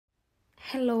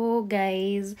Hello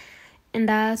guys, and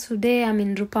today I'm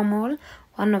in Rupa Mall,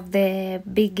 one of the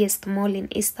biggest mall in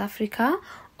East Africa,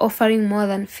 offering more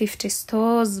than 50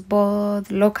 stores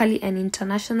both locally and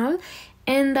international.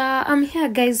 And I'm here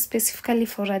guys specifically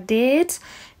for a date,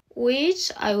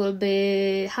 which I will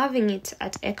be having it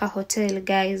at Eka Hotel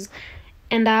guys.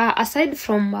 And aside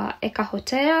from Eka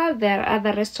Hotel, there are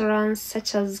other restaurants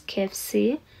such as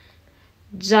KFC,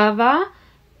 Java,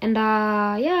 and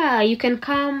yeah, you can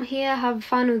come here, have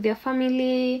fun with your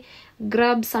family,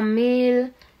 grab some meal,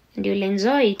 and you'll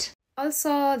enjoy it.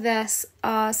 Also, there's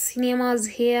cinemas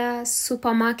here,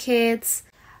 supermarkets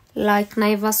like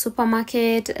Naiva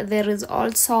supermarket. There is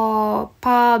also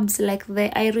pubs like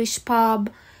the Irish pub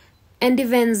and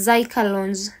even Zyka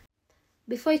lounge.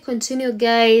 Before I continue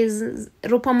guys,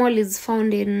 Rupa Mall is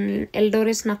found in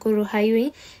Eldoret Nakuru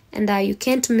highway, and you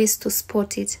can't miss to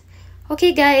spot it.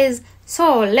 Okay guys,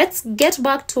 so let's get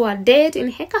back to our date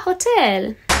in Eka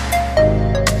Hotel.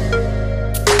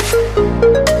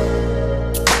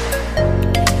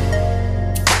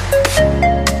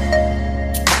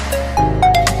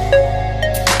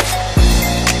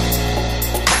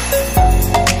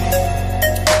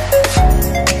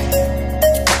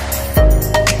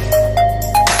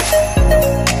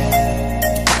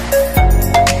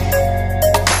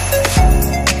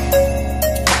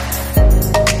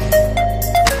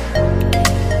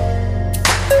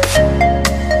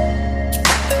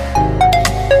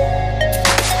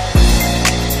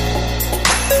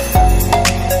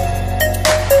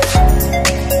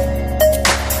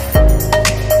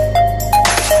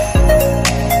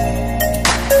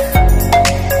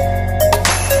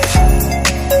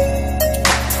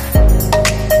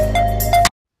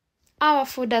 Our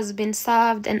food has been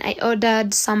served, and I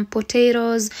ordered some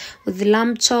potatoes with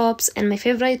lamb chops, and my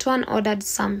favorite one ordered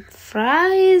some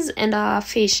fries and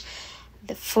fish.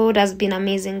 The food has been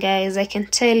amazing guys. I can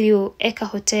tell you Eka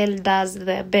Hotel does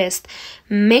the best.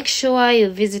 Make sure you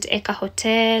visit Eka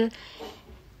Hotel,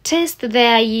 taste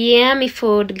their yummy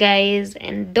food guys,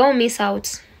 and don't miss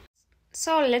out.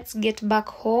 So let's get back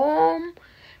home.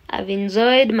 I've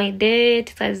enjoyed my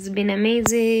date. It has been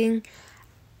amazing.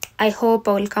 I hope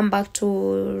I will come back to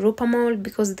Rupa Mall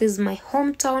because this is my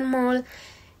hometown mall,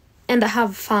 and I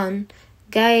have fun.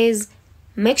 Guys,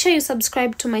 make sure you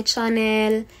subscribe to my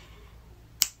channel,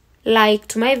 like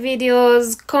to my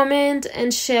videos, comment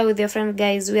and share with your friends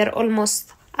guys. We are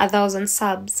almost 1,000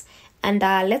 subs, and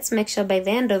let's make sure by the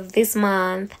end of this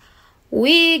month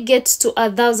we get to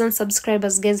 1,000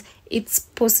 subscribers guys. It's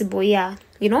possible, yeah,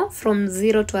 you know, from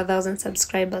 0 to 1,000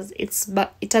 subscribers.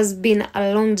 It has been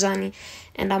a long journey,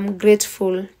 and I'm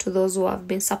grateful to those who have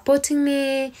been supporting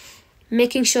me,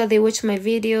 making sure they watch my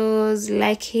videos,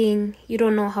 liking. You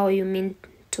don't know how you mean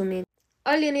to me.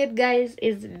 All you need guys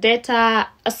is data,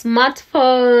 a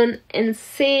smartphone, and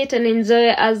sit and enjoy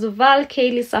as Val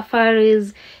Kaylee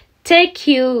safaris take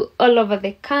you all over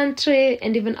the country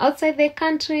and even outside the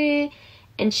country,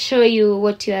 and show you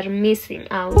what you are missing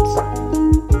out.